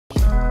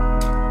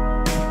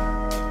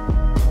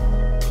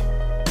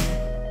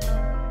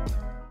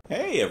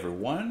Hey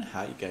everyone,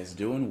 how you guys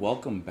doing?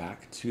 Welcome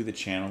back to the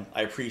channel.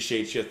 I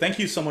appreciate you. Thank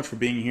you so much for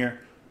being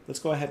here.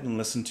 Let's go ahead and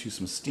listen to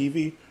some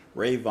Stevie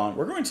Ray Vaughan.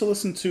 We're going to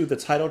listen to the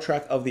title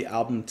track of the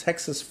album,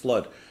 Texas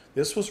Flood.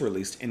 This was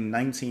released in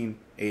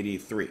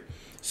 1983.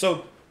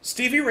 So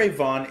Stevie Ray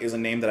Vaughan is a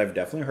name that I've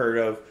definitely heard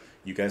of.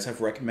 You guys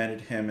have recommended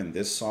him in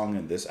this song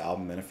and this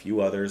album and a few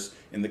others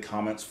in the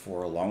comments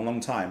for a long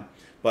time.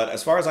 But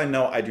as far as I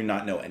know, I do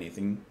not know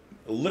anything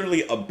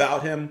literally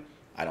about him.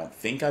 I don't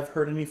think I've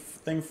heard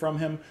anything from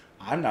him.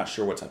 I'm not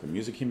sure what type of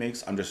music he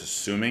makes. I'm just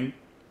assuming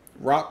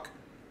rock,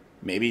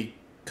 maybe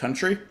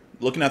country.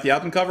 Looking at the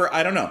album cover,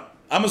 I don't know.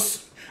 I'm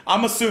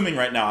assuming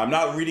right now. I'm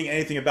not reading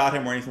anything about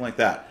him or anything like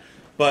that.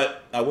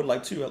 But I would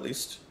like to at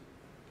least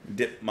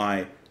dip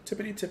my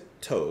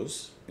tippity-tip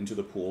toes into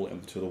the pool,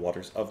 into the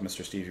waters of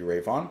Mr. Stevie Ray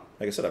Vaughan.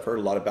 Like I said, I've heard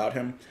a lot about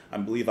him. I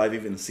believe I've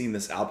even seen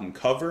this album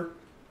cover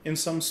in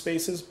some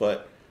spaces,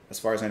 but as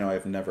far as I know,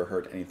 I've never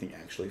heard anything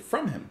actually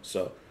from him.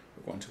 So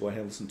we're going to go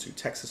ahead and listen to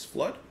Texas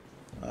Flood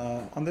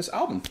on this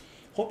album.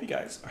 Hope you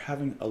guys are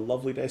having a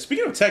lovely day.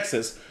 Speaking of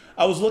Texas,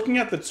 I was looking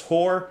at the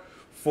tour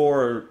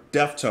for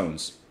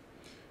Deftones,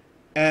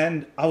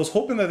 and I was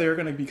hoping that they were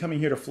going to be coming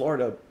here to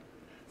Florida.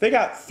 They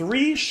got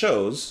 3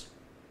 shows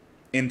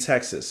in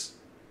Texas.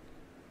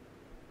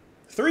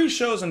 3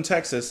 shows in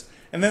Texas,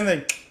 and then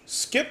they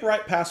skip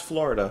right past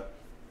Florida,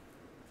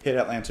 hit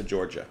Atlanta,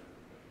 Georgia.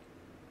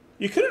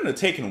 You couldn't have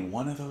taken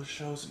one of those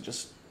shows and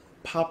just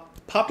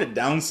popped it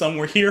down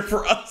somewhere here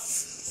for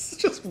us.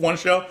 Just one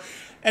show.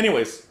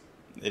 Anyways,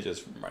 it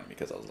just reminded me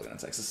because I was looking at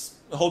Texas.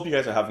 I hope you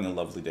guys are having a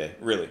lovely day.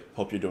 Really.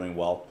 Hope you're doing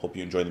well. Hope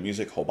you enjoy the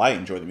music. Hope I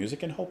enjoy the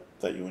music, and hope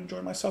that you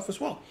enjoy myself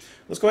as well.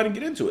 Let's go ahead and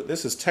get into it.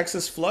 This is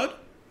Texas Flood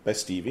by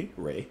Stevie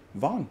Ray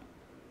Vaughan.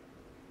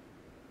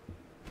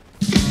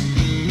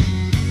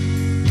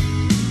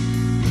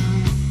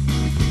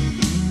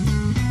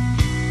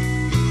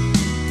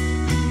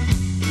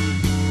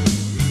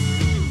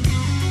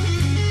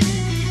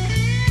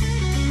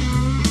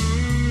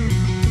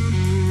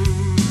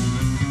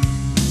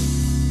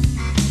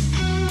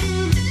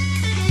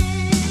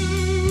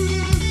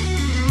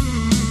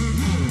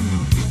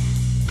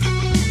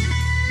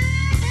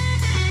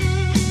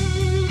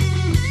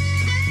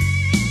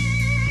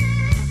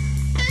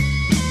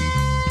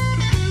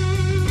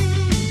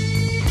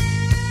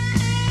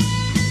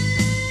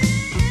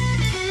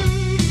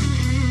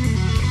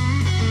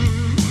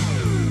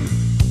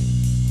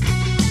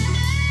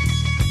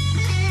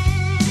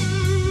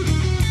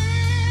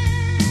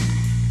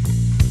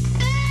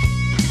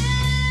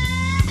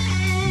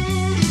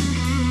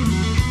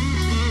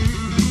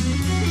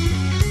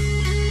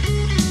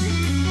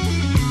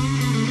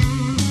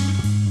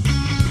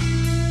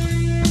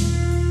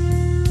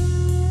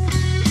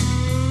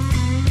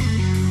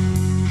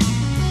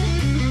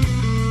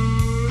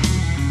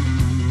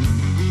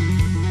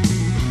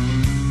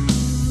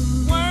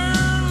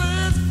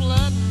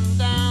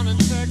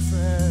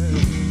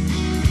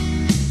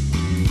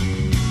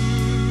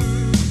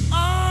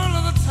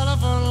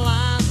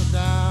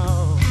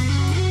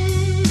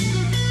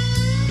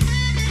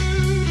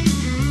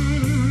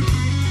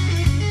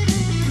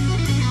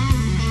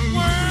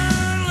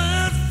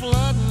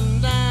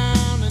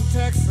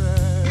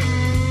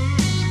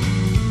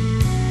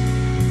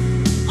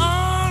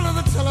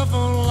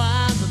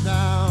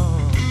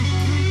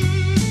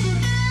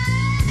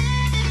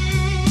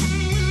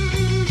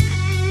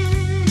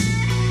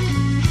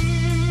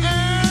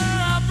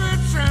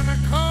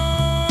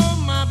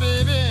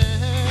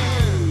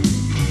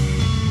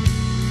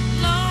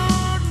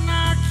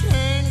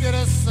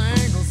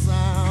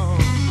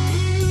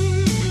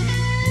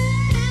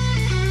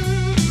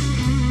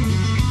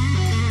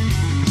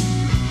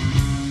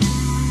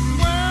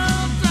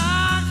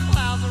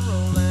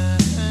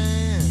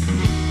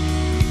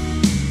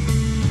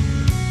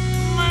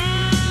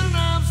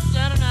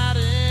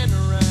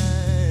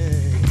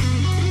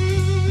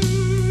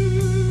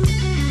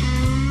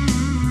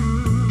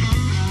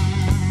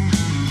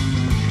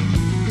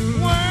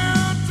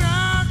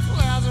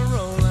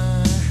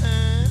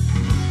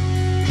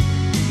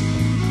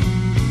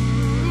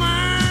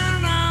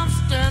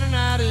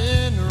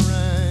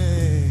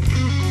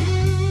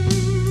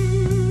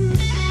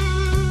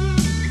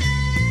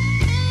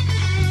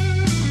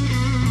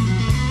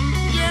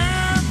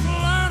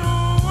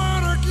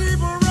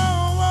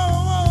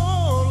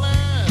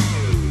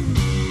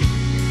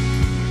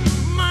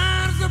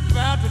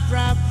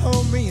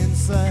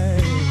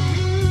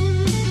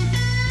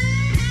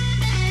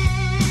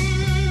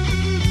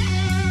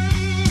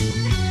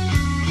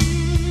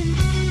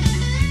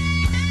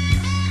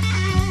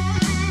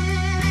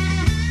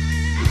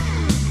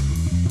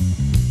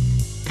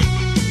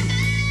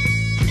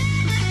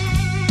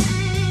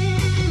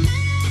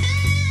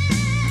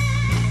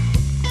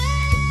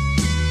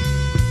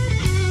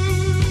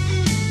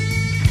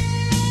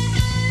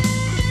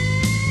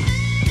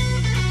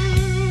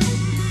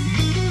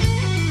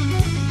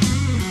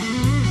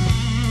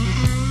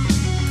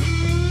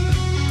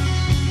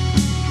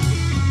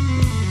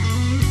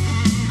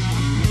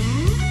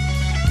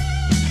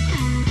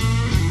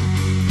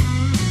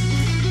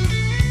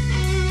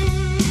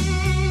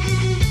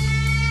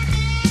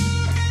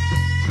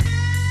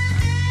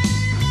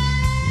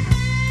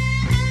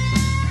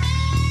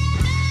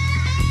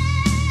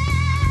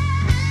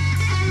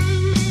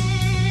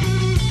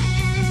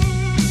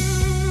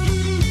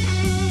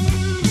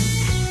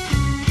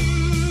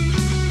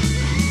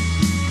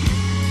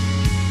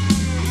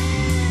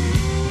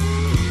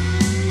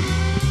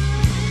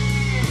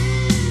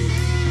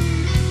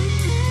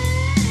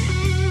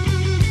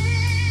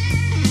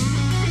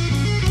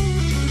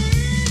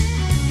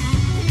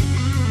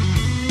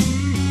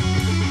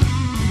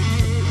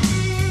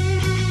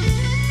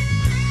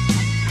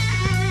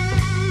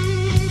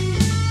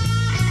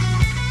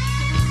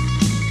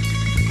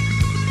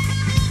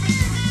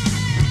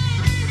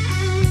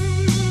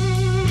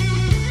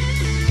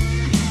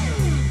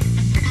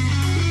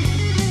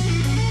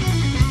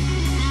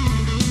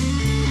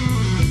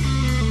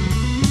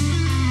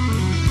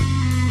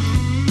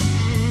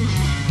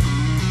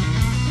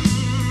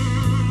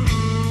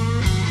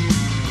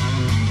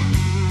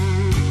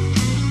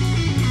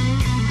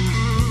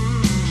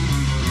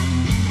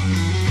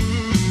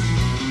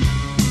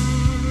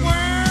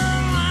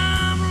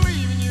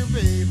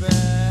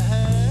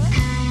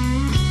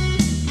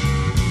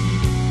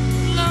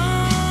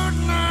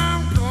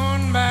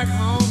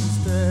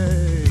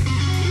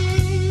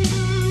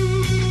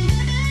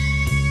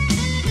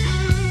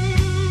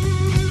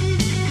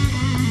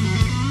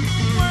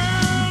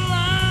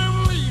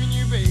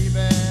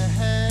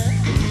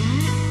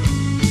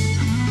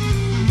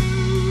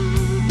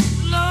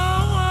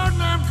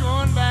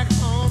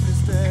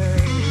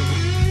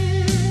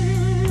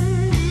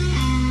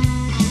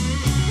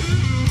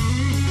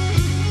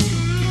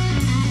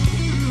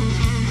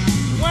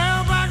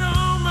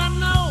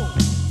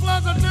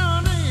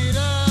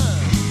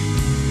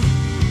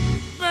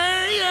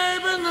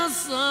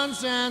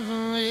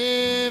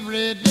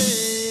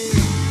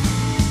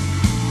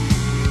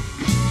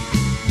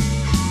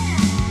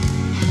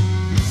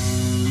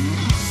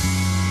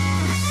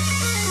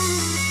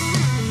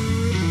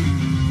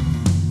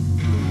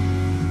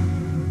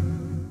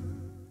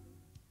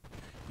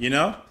 You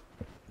know?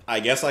 I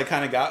guess I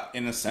kind of got,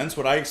 in a sense,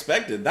 what I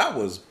expected. That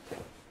was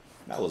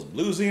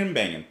bluesy and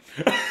banging.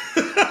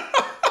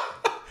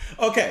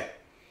 Okay.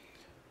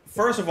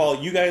 First of all,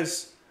 you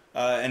guys,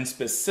 and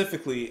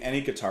specifically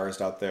any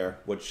guitarist out there,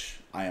 which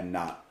I am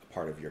not a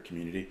part of your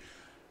community,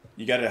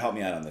 you got to help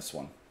me out on this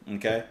one,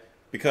 okay?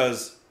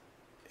 Because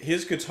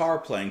his guitar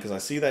playing, because I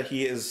see that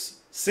he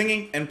is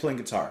singing and playing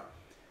guitar.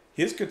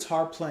 His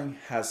guitar playing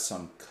has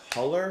some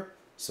color,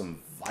 some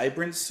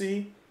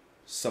vibrancy,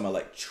 some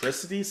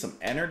electricity, some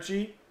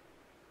energy.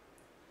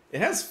 It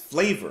has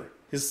flavor.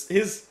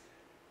 His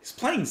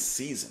playing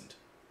seasoned.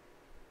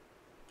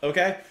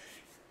 Okay?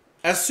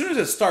 As soon as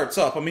it starts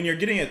up, I mean, you're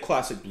getting a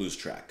classic blues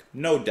track.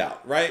 No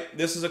doubt, right?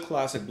 This is a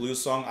classic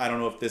blues song. I don't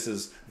know if this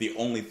is the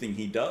only thing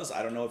he does.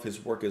 I don't know if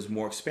his work is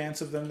more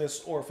expansive than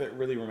this or if it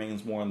really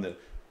remains more in the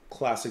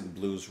classic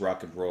blues,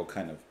 rock and roll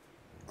kind of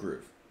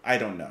groove. I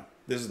don't know.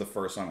 This is the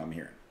first song I'm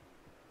hearing.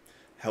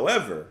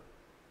 However,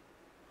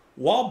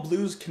 while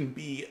blues can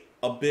be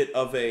a bit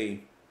of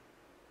a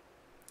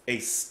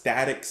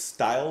static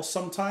style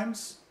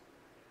sometimes,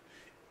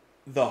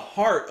 the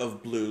heart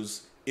of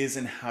blues is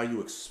in how you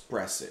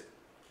express it.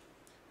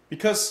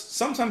 Because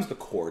sometimes the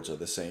chords are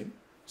the same,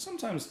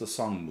 sometimes the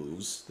song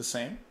moves the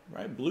same,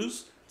 right?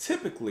 Blues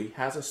typically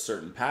has a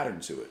certain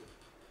pattern to it.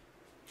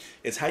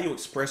 It's how you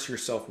express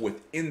yourself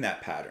within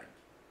that pattern,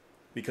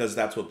 because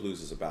that's what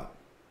blues is about.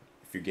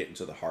 If you get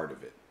into the heart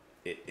of it,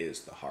 it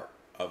is the heart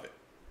of it.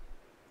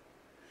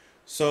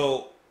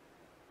 So,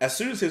 as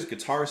soon as his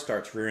guitar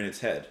starts rearing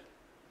its head,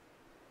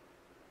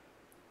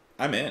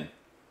 I'm in.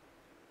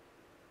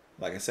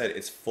 Like I said,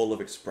 it's full of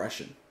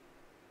expression.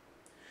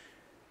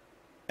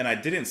 And I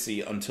didn't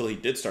see until he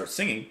did start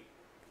singing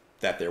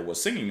that there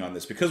was singing on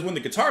this. Because when the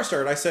guitar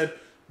started, I said,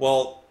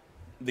 well,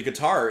 the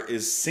guitar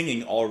is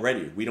singing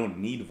already. We don't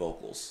need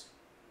vocals.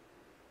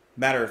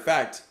 Matter of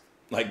fact,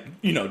 like,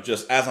 you know,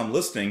 just as I'm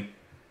listening,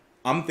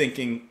 I'm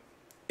thinking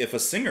if a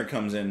singer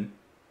comes in,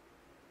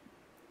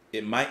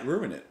 it might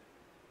ruin it.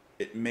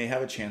 It may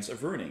have a chance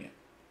of ruining it.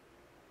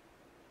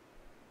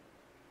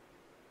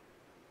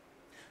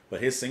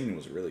 But his singing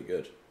was really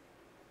good.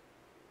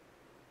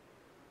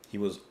 He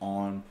was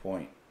on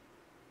point.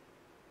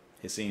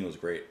 His singing was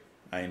great.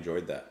 I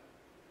enjoyed that.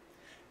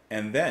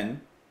 And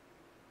then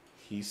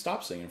he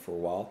stopped singing for a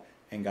while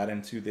and got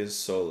into this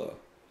solo.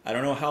 I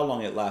don't know how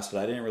long it lasted.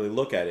 I didn't really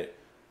look at it.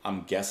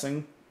 I'm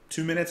guessing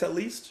 2 minutes at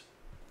least.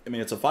 I mean,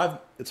 it's a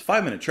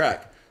 5-minute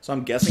track, so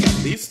I'm guessing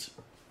at least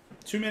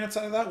 2 minutes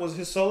out of that was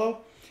his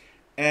solo.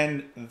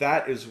 And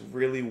that is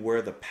really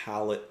where the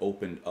palette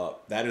opened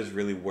up. That is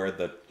really where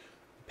the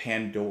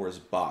Pandora's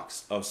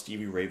box of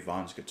Stevie Ray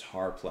Vaughan's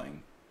guitar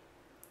playing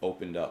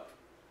opened up.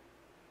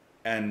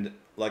 And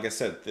like I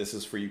said, this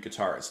is for you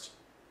guitarists.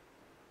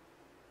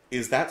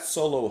 Is that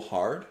solo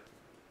hard?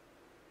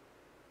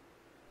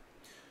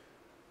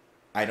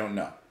 I don't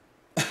know.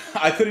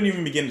 I couldn't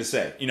even begin to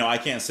say. You know, I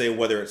can't say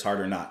whether it's hard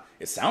or not.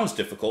 It sounds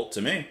difficult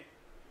to me.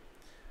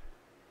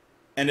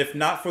 And if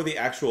not for the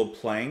actual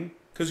playing,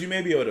 because you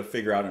may be able to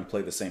figure out and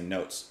play the same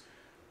notes,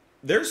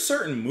 there's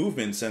certain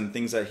movements and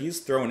things that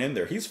he's throwing in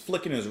there. He's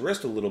flicking his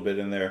wrist a little bit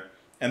in there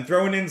and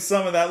throwing in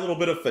some of that little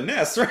bit of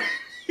finesse, right?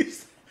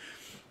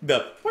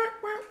 The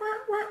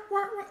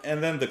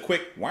and then the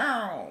quick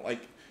wow, like,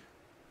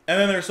 and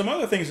then there's some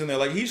other things in there.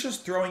 Like, he's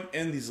just throwing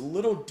in these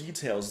little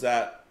details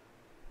that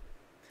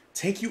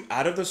take you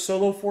out of the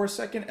solo for a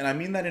second, and I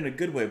mean that in a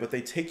good way, but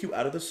they take you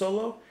out of the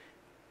solo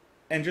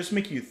and just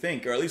make you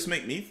think, or at least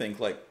make me think,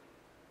 like,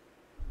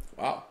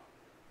 wow,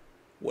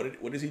 what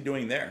is he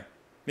doing there?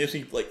 Makes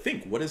me like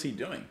think, what is he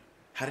doing?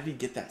 How did he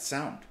get that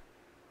sound?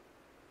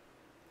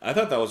 I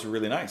thought that was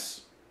really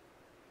nice.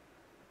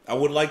 I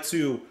would like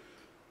to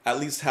at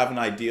least have an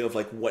idea of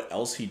like what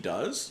else he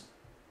does.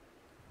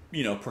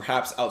 You know,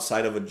 perhaps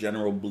outside of a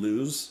general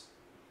blues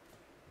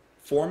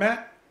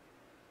format.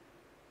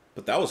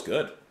 But that was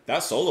good.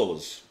 That solo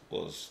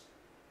was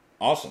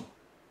awesome.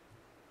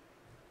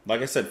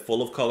 Like I said,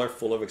 full of color,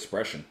 full of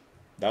expression.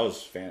 That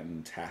was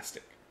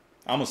fantastic.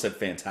 I almost said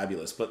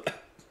fantabulous, but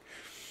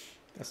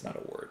that's not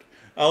a word.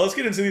 Let's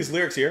get into these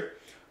lyrics here.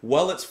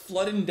 Well, it's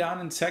flooding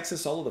down in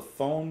Texas. All of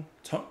the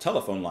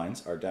telephone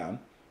lines are down.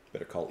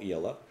 Better call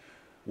EL up.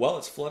 Well,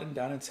 it's flooding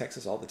down in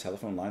Texas. All the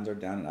telephone lines are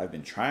down, and I've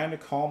been trying to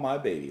call my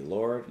baby,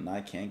 Lord, and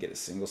I can't get a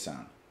single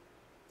sound.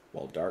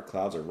 Well, dark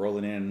clouds are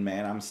rolling in,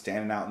 man, I'm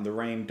standing out in the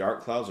rain.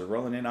 Dark clouds are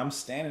rolling in, I'm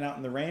standing out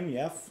in the rain.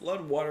 Yeah,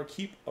 flood water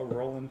keep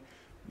a-rolling.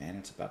 Man,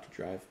 it's about to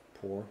drive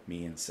poor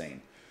me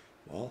insane.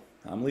 Well,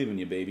 I'm leaving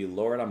you, baby.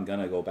 Lord, I'm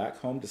gonna go back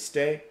home to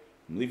stay.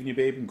 I'm leaving you,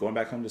 baby. I'm going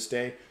back home to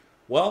stay.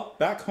 Well,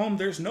 back home,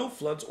 there's no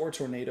floods or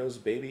tornadoes,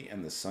 baby,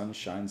 and the sun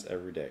shines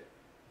every day.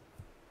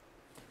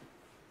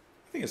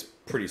 I think it's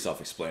pretty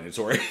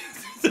self-explanatory.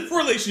 The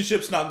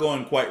relationship's not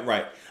going quite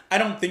right. I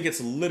don't think it's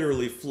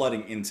literally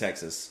flooding in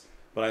Texas,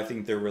 but I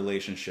think their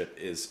relationship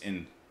is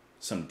in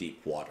some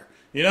deep water.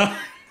 You know?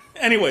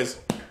 Anyways,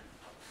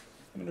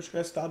 I'm going to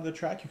try to stop the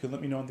track. You can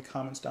let me know in the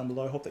comments down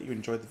below. I hope that you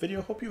enjoyed the video.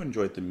 I hope you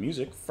enjoyed the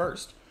music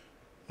first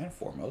and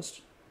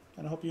foremost.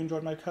 and I hope you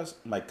enjoyed my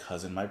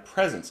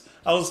presence.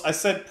 I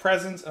said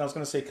presence, and I was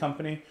going to say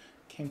company.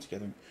 Came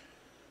together.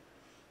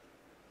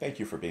 Thank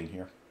you for being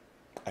here.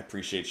 I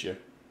appreciate you.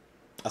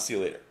 I'll see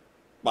you later.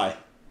 Bye.